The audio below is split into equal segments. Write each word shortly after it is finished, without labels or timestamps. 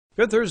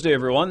Good Thursday,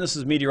 everyone. This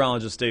is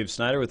meteorologist Dave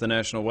Snyder with the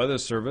National Weather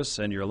Service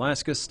and your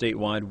Alaska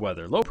statewide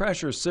weather. Low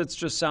pressure sits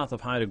just south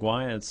of Haida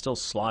Gwaii and it's still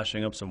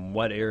sloshing up some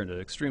wet air into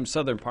extreme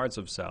southern parts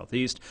of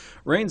southeast.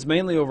 Rains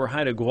mainly over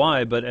Haida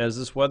Gwaii, but as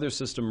this weather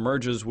system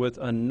merges with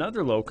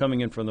another low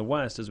coming in from the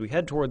west as we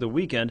head toward the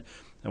weekend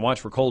and watch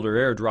for colder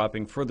air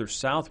dropping further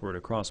southward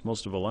across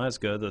most of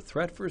Alaska, the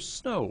threat for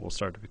snow will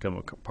start to become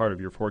a part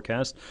of your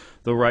forecast,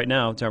 though right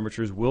now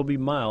temperatures will be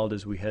mild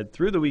as we head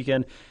through the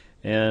weekend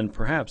and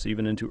perhaps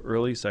even into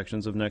early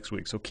sections of next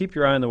week. So keep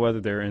your eye on the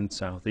weather there in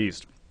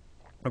southeast.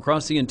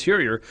 Across the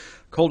interior,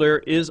 cold air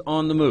is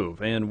on the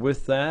move, and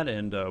with that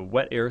and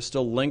wet air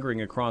still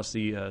lingering across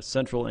the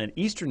central and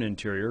eastern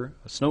interior,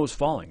 snow is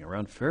falling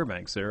around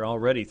Fairbanks. There are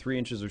already 3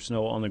 inches of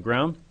snow on the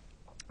ground.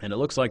 And it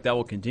looks like that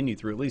will continue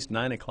through at least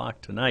 9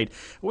 o'clock tonight.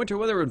 A winter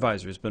weather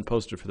advisory has been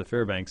posted for the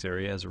Fairbanks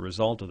area as a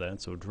result of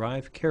that, so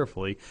drive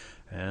carefully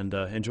and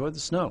enjoy the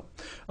snow.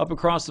 Up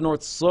across the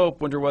North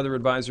Slope, winter weather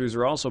advisories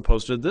are also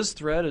posted. This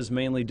threat is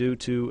mainly due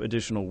to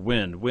additional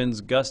wind.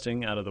 Winds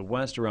gusting out of the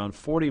west around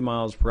 40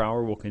 miles per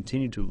hour will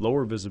continue to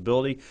lower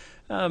visibility,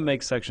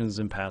 make sections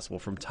impassable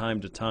from time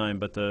to time.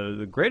 But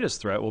the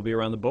greatest threat will be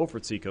around the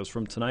Beaufort Seacoast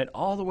from tonight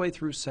all the way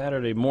through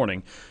Saturday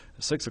morning.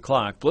 6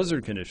 o'clock,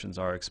 blizzard conditions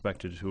are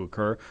expected to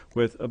occur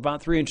with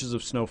about 3 inches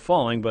of snow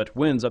falling, but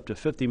winds up to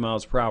 50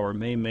 miles per hour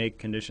may make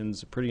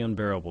conditions pretty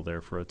unbearable there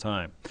for a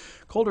time.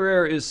 Colder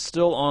air is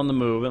still on the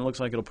move, and it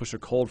looks like it'll push a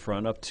cold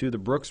front up to the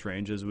Brooks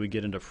Range as we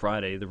get into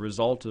Friday. The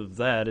result of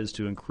that is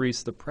to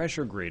increase the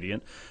pressure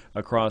gradient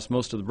across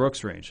most of the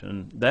Brooks Range,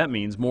 and that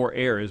means more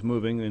air is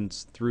moving in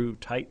through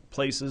tight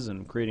places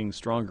and creating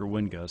stronger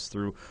wind gusts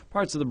through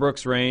parts of the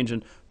Brooks Range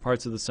and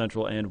parts of the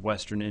central and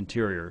western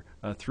interior.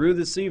 Through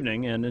this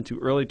evening and into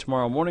early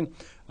tomorrow morning,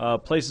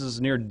 places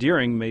near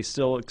Deering may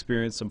still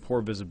experience some poor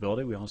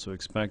visibility. We also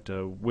expect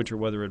winter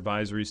weather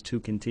advisories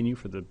to continue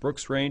for the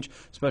Brooks Range,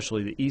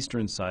 especially the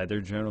eastern side. They're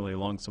generally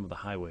along some of the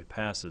highway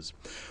passes.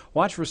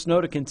 Watch for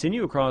snow to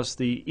continue across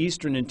the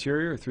eastern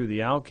interior through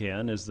the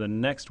Alcan as the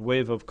next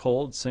wave of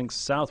cold sinks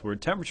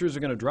southward. Temperatures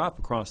are going to drop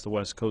across the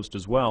west coast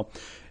as well,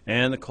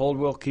 and the cold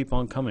will keep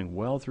on coming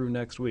well through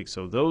next week.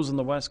 So those on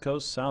the west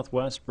coast,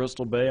 southwest,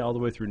 Bristol Bay, all the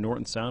way through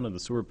Norton Sound and the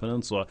Seward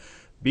Peninsula,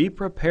 be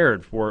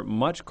prepared for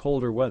much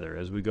colder weather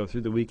as we go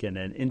through the weekend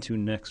and into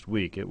next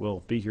week. It will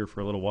be here for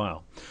a little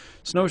while.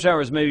 Snow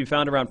showers may be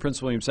found around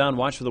Prince William Sound.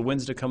 Watch for the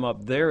winds to come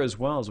up there as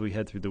well as we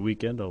head through the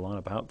weekend. A lot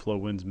of outflow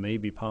winds may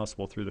be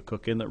possible through the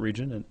Cook Inlet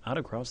region and out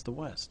across the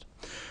west.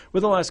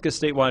 With Alaska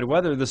statewide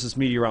weather, this is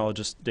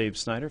meteorologist Dave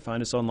Snyder.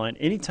 Find us online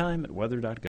anytime at weather.gov.